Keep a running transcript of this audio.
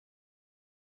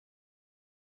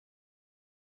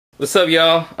What's up,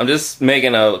 y'all? I'm just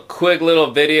making a quick little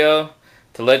video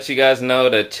to let you guys know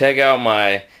to check out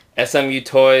my SMU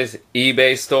Toys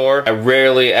eBay store. I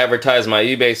rarely advertise my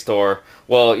eBay store.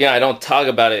 Well, yeah, I don't talk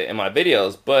about it in my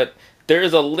videos, but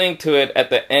there's a link to it at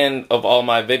the end of all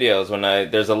my videos.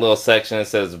 There's a little section that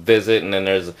says visit, and then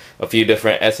there's a few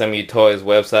different SMU Toys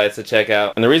websites to check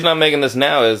out. And the reason I'm making this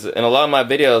now is in a lot of my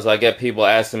videos I get people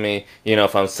asking me,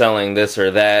 if I'm selling this or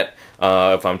that,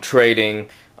 if I'm trading.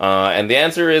 And the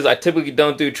answer is I typically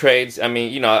don't do trades. I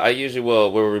mean, I usually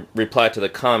will reply to the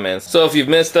comments. So if you've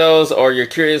missed those or you're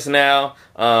curious now,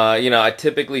 I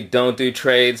typically don't do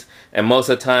trades. And most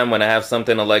of the time when I have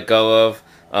something to let go of,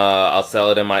 I'll sell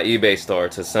it in my eBay store.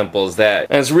 It's as simple as that.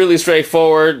 And it's really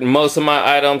straightforward. Most of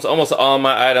my items, almost all of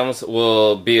my items,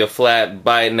 will be a flat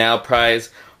buy it now price.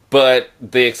 But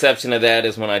the exception to that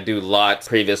is when I do lots,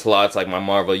 previous lots, like my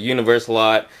Marvel Universe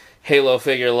lot, Halo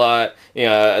figure lot,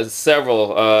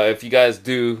 several. If you guys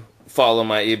do follow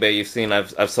my eBay, you've seen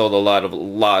I've sold a lot of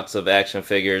lots of action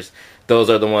figures. Those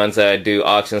are the ones that I do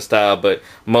auction style, but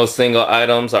most single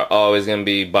items are always going to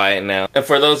be buy it now. And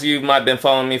for those of you who might have been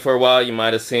following me for a while, you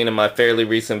might have seen in my fairly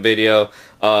recent video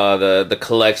the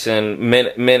collection,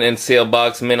 mint and seal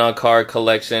box, mint on card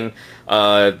collection.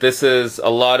 This is a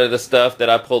lot of the stuff that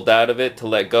I pulled out of it to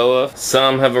let go of.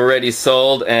 Some have already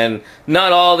sold, and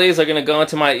not all of these are going to go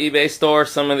into my eBay store.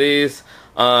 Some of these,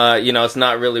 it's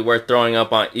not really worth throwing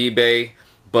up on eBay.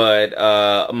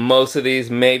 But most of these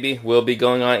maybe will be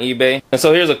going on eBay. And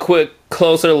so here's a quick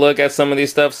closer look at some of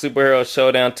these stuff. Superhero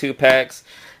Showdown 2-packs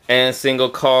and single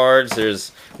cards.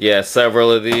 There's,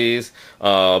 several of these.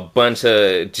 A bunch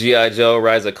of G.I. Joe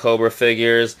Rise of Cobra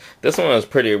figures. This one was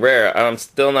pretty rare. I'm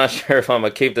still not sure if I'm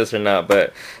going to keep this or not,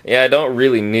 but yeah, I don't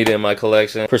really need it in my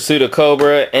collection. Pursuit of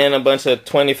Cobra and a bunch of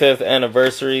 25th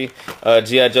anniversary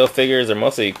G.I. Joe figures. They're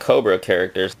mostly Cobra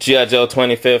characters. G.I. Joe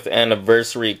 25th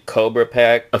anniversary Cobra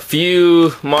pack. A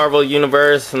few Marvel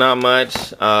Universe, not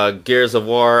much. Gears of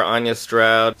War, Anya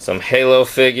Stroud. Some Halo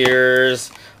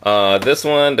figures. This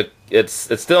one,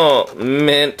 it's still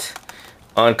mint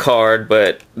on card,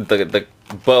 but the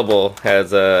bubble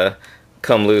has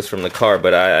come loose from the card,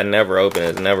 but I never opened it.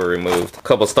 It's never removed. A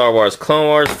couple Star Wars Clone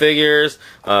Wars figures.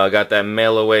 Got that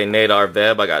mail away Nadar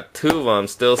Veb. I got 2 of them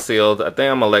still sealed. I think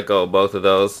I'm gonna let go of both of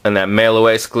those. And that mail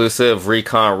away exclusive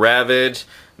Recon Ravage.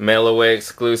 Mail away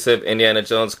exclusive Indiana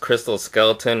Jones Crystal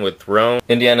Skeleton with Throne.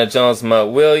 Indiana Jones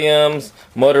Mutt Williams.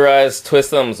 Motorized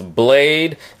Twistum's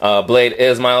Blade. Blade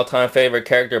is my all-time favorite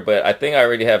character, but I think I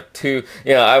already have 2.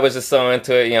 I was just so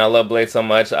into it. I love Blade so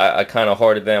much. I kind of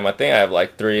hoarded them. I think I have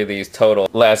like 3 of these total.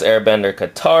 Last Airbender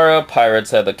Katara.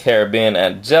 Pirates of the Caribbean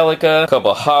Angelica. A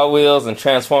couple Hot Wheels and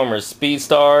Transformers Speed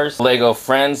Stars. Lego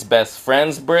Friends Best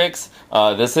Friends bricks.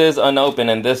 This is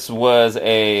unopened, and this was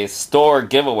a store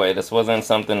giveaway. This wasn't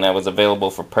something that was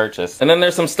available for purchase. And then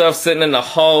there's some stuff sitting in the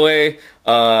hallway.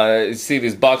 You see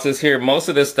these boxes here. Most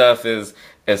of this stuff is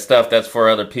stuff that's for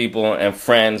other people and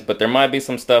friends, but there might be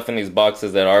some stuff in these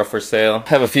boxes that are for sale. I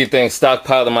have a few things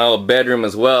stockpiled in my old bedroom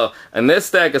as well. And this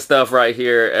stack of stuff right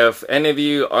here, if any of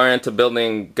you are into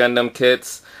building Gundam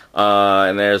kits,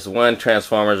 and there's one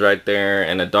Transformers right there,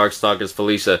 and a Darkstalkers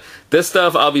Felicia. This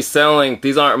stuff I'll be selling.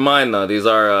 These aren't mine though. These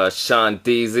are Sean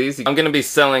Deasy's. I'm gonna be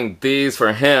selling these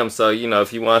for him. So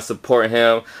if you want to support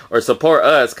him or support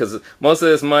us, because most of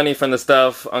this money from the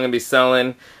stuff I'm gonna be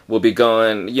selling will be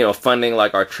going, funding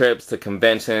like our trips to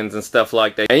conventions and stuff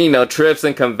like that. And trips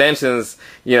and conventions,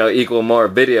 equal more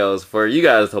videos for you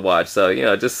guys to watch. So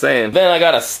just saying. Then I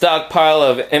got a stockpile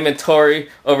of inventory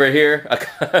over here.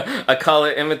 I call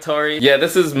it inventory. Yeah,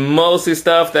 this is mostly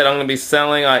stuff that I'm gonna be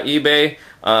selling on eBay.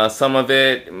 Some of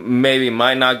it maybe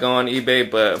might not go on eBay,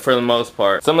 but for the most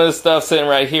part. Some of the stuff sitting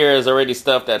right here is already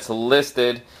stuff that's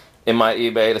listed in my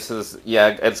eBay. This is,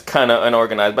 it's kind of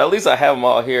unorganized, but at least I have them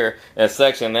all here in a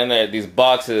section. And then these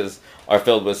boxes are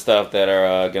filled with stuff that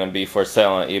are going to be for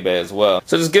sale on eBay as well.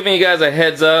 So just giving you guys a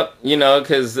heads up,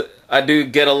 because I do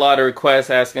get a lot of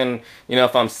requests asking,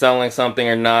 if I'm selling something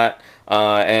or not.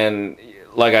 And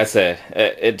like I said,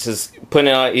 it's just putting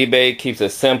it on eBay keeps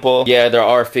it simple. Yeah, there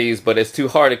are fees, but it's too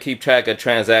hard to keep track of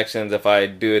transactions if I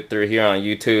do it through here on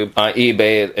YouTube. On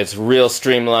eBay, it's real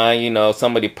streamlined.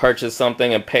 Somebody purchased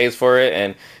something and pays for it,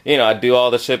 and I do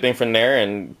all the shipping from there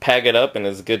and pack it up, and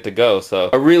it's good to go. So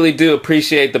I really do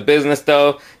appreciate the business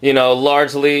though.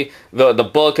 Largely the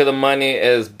bulk of the money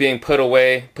is being put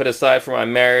aside for my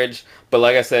marriage. But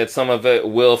like I said, some of it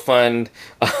will fund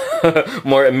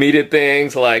more immediate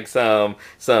things like some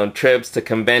trips to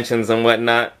conventions and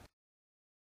whatnot.